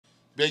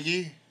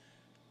Biggie,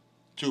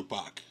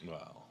 Tupac.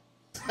 Wow.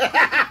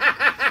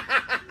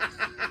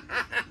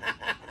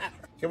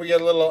 Can we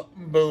get a little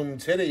boom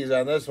titties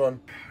on this one?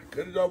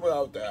 Could have done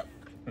without that.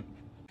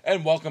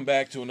 And welcome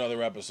back to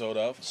another episode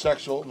of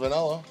Sexual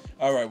Vanilla.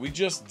 All right, we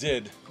just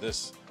did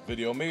this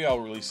video. Maybe I'll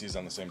release these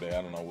on the same day.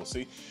 I don't know. We'll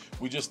see.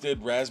 We just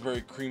did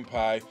raspberry cream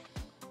pie,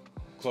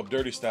 Club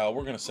Dirty style.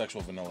 We're gonna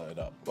sexual vanilla it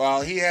up.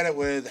 Well, he had it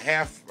with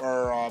half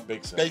or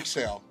Bake sale. bake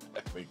sale,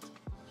 Baked.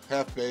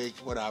 half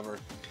baked, whatever.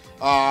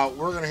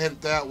 We're gonna hit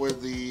that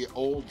with the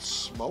Ole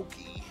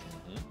Smoky.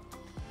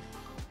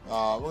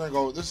 We're gonna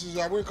go. This is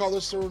we're gonna call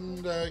this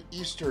one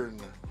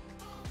Eastern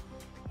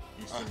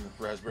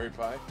raspberry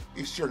pie.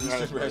 Eastern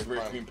raspberry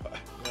pie. cream pie.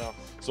 Yeah.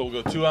 So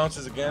we'll go 2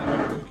 ounces again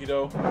of cookie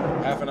dough,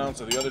 half an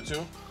ounce of the other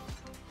two.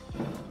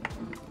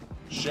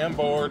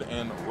 Chambord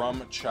and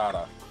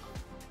RumChata.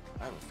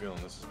 I have a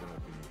feeling this is gonna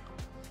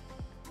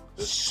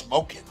be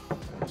Smoking.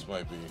 This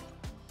might be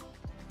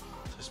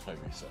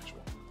sexual.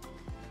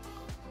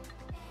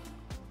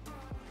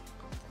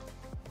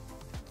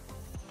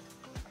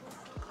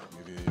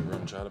 Give you the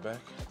RumChata back.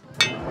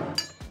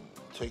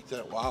 Take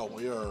that. Wow,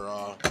 we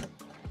are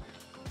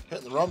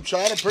hitting the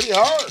RumChata pretty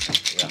hard.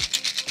 Yeah.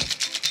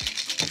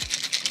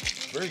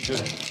 Very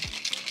good.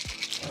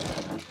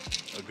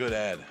 A good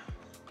ad.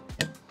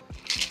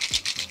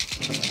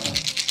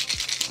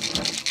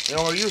 You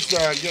know, we're used to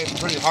getting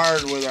pretty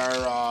hard with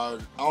our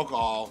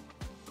alcohol,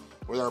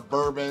 with our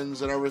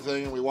bourbons and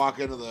everything, and we walk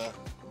into the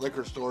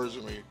liquor stores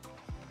and we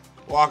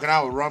walking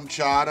out with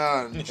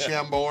RumChata and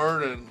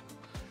Chambord and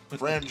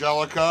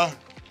Frangelica.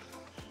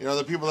 You know,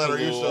 the people that are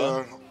used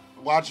to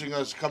watching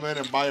us come in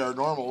and buy our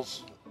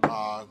normals,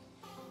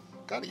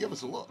 gotta give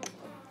us a look.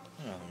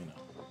 Well, you know,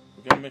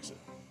 we gotta mix it.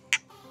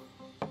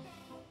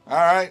 All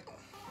right,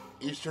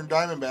 Eastern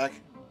Diamondback.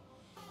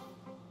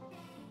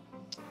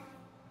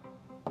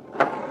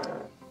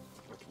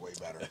 That's way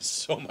better. It's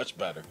so much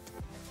better.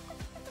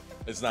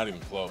 It's not even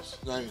close.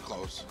 Not even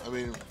close. I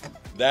mean,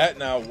 that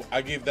now,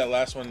 I gave that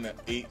last one an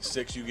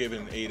 8.6. You gave it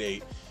an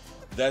 8.8.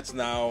 That's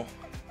now.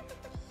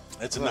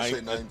 That's a 9.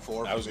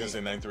 9.4. I was gonna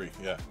say 9.3.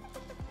 Yeah.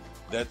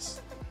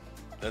 That's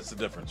the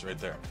difference right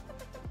there.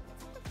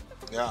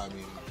 Yeah, I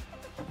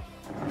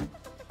mean,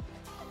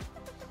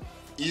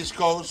 East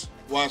Coast,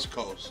 West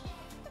Coast.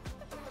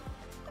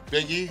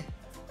 Biggie,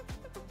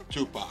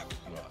 Tupac.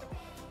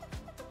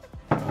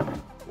 Wow.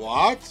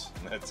 What?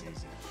 That's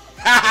easy.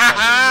 All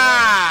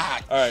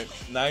right,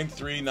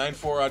 9.3,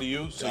 9.4 out of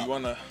you. So Yeah. you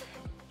wanna?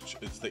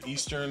 It's the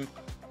Eastern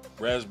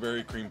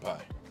raspberry cream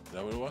pie. Is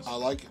that what it was? I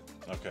like it.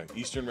 Okay,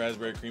 Eastern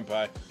raspberry cream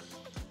pie.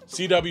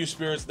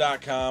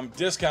 CWspirits.com.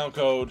 Discount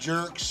code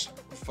Jerks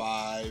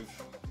 5.